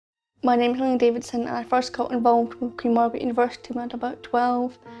My name is Davidson, and I first got involved with Queen Margaret University when I was about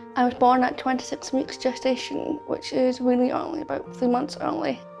 12. I was born at 26 weeks gestation, which is really early, about 3 months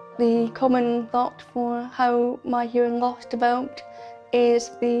early. The common thought for how my hearing loss developed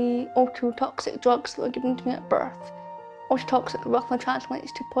is the ototoxic drugs that were given to me at birth. Ototoxic roughly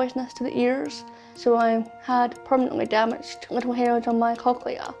translates to poisonous to the ears, so I had permanently damaged little hairs on my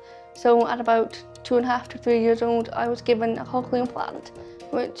cochlea. So at about 2.5 to 3 years old, I was given a cochlear implant,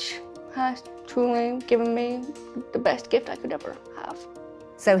 which has truly given me the best gift I could ever have.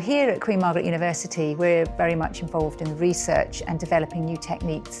 So here at Queen Margaret University, we're very much involved in research and developing new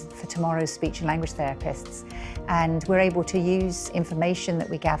techniques for tomorrow's speech and language therapists. And we're able to use information that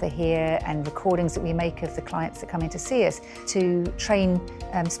we gather here and recordings that we make of the clients that come in to see us to train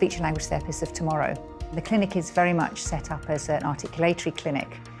speech and language therapists of tomorrow. The clinic is very much set up as an articulatory clinic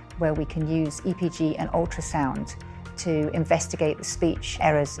where we can use EPG and ultrasound to investigate the speech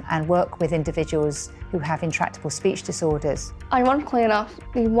errors and work with individuals who have intractable speech disorders. Ironically enough,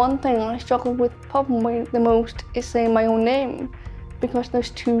 the one thing I struggle with probably the most is saying my own name, because there's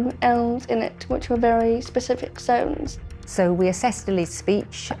 2 L's in it, which are very specific sounds. So we assessed Lily's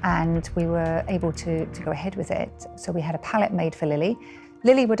speech and we were able to go ahead with it. So we had a palette made for Lily.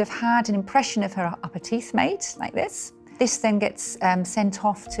 Lily would have had an impression of her upper teeth made, like this. This then gets sent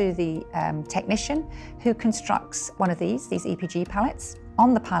off to the technician who constructs one of these EPG palettes.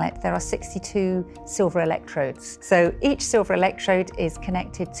 On the palette there are 62 silver electrodes. So each silver electrode is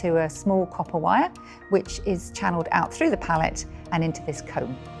connected to a small copper wire which is channeled out through the palette and into this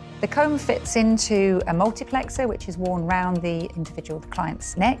comb. The comb fits into a multiplexer which is worn round the individual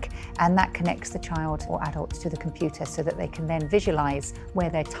client's neck, and that connects the child or adult to the computer so that they can then visualise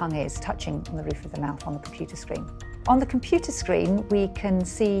where their tongue is touching on the roof of the mouth on the computer screen. On the computer screen we can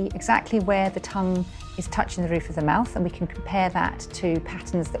see exactly where the tongue is touching the roof of the mouth, and we can compare that to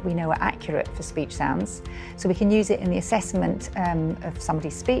patterns that we know are accurate for speech sounds. So we can use it in the assessment of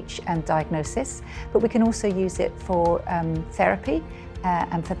somebody's speech and diagnosis, but we can also use it for therapy.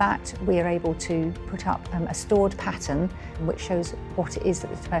 And for that we are able to put up a stored pattern which shows what it is that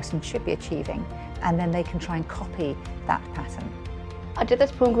this person should be achieving, and then they can try and copy that pattern. I did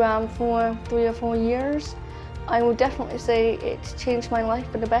this programme for 3 or 4 years. I would definitely say it's changed my life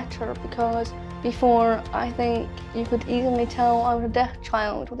for the better, because before I think you could easily tell I was a deaf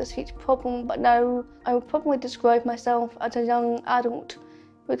child with a speech problem, but now I would probably describe myself as a young adult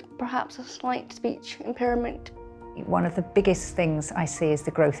with perhaps a slight speech impairment. One of the biggest things I see is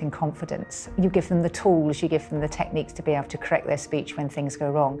the growth in confidence. You give them the tools, you give them the techniques to be able to correct their speech when things go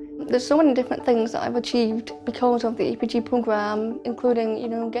wrong. There's so many different things that I've achieved because of the EPG programme,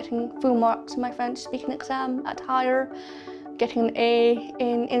 including, getting full marks in my French speaking exam at higher, getting an A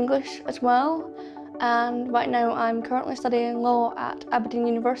in English as well, and right now I'm currently studying law at Davidson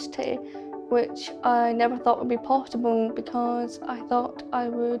University, which I never thought would be possible because I thought I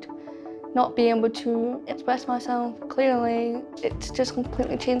would not be able to express myself clearly. It's just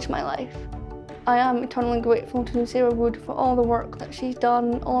completely changed my life. I am eternally grateful to Sarah Wood for all the work that she's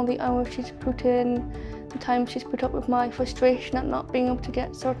done, all the hours she's put in, the time she's put up with my frustration at not being able to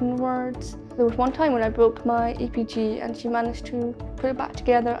get certain words. There was one time when I broke my EPG and she managed to put it back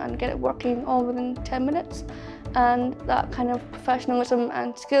together and get it working all within 10 minutes. And that kind of professionalism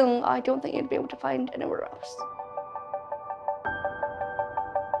and skill I don't think you'd be able to find anywhere else.